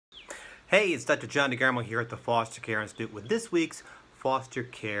Hey, it's Dr. John DeGarmo here at the Foster Care Institute with this week's foster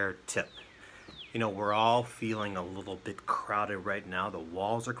care tip. You know, we're all feeling a little bit crowded right now. The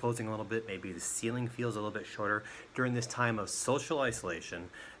walls are closing a little bit. Maybe the ceiling feels a little bit shorter during this time of social isolation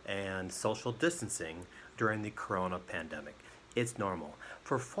and social distancing during the corona pandemic. It's normal.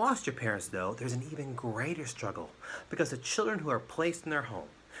 For foster parents, though, there's an even greater struggle because the children who are placed in their home,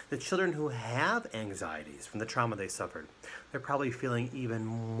 the children who have anxieties from the trauma they suffered, they're probably feeling even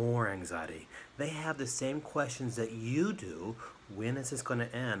more anxiety. They have the same questions that you do. When is this going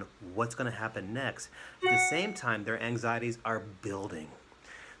to end? What's going to happen next? At the same time, their anxieties are building.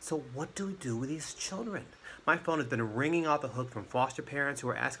 So what do we do with these children? My phone has been ringing off the hook from foster parents who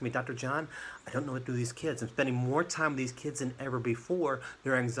are asking me, Dr. John, I don't know what to do with these kids. I'm spending more time with these kids than ever before.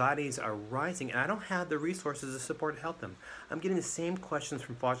 Their anxieties are rising, and I don't have the resources to support to help them. I'm getting the same questions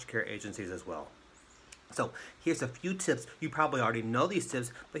from foster care agencies as well. So here's a few tips. You probably already know these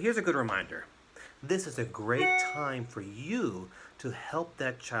tips, but here's a good reminder. This is a great time for you to help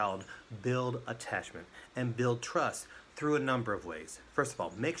that child build attachment and build trust through a number of ways. First of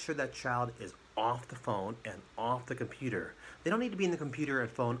all, make sure that child is off the phone and off the computer. They don't need to be in the computer and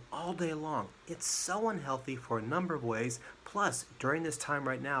phone all day long. It's so unhealthy for a number of ways. Plus, during this time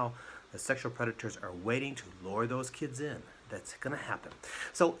right now, the sexual predators are waiting to lure those kids in. That's going to happen.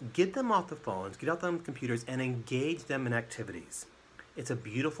 So get them off the phones, get off them computers, and engage them in activities. It's a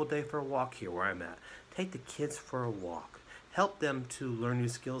beautiful day for a walk here where I'm at. Take the kids for a walk. Help them to learn new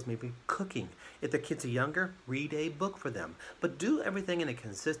skills, maybe cooking. If the kids are younger, read a book for them. But do everything in a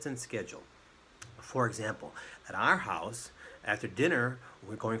consistent schedule. For example, at our house, after dinner,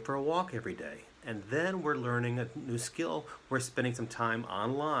 we're going for a walk every day. And then we're learning a new skill. We're spending some time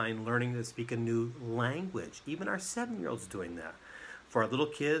online learning to speak a new language. Even our 7-year-old's doing that. For our little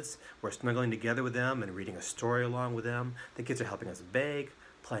kids, we're snuggling together with them and reading a story along with them. The kids are helping us bake,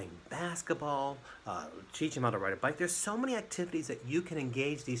 playing basketball, teaching them how to ride a bike. There's so many activities that you can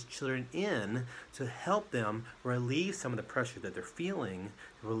engage these children in to help them relieve some of the pressure that they're feeling,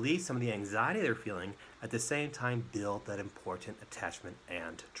 relieve some of the anxiety they're feeling, at the same time build that important attachment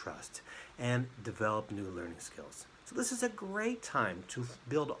and trust, and develop new learning skills. So this is a great time to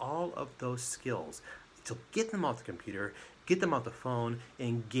build all of those skills. So get them off the computer, get them off the phone,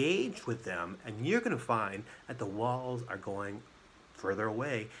 engage with them, and you're going to find that the walls are going further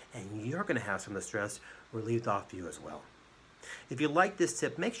away, and you're going to have some of the stress relieved off you as well. If you like this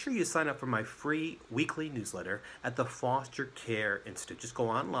tip, make sure you sign up for my free weekly newsletter at the Foster Care Institute. Just go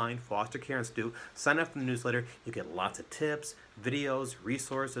online, Foster Care Institute, sign up for the newsletter. You get lots of tips, videos,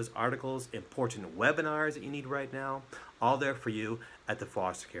 resources, articles, important webinars that you need right now, all there for you at the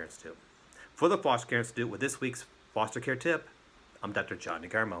Foster Care Institute. For the Foster Care Institute with this week's foster care tip, I'm Dr. John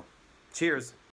DeGarmo. Cheers.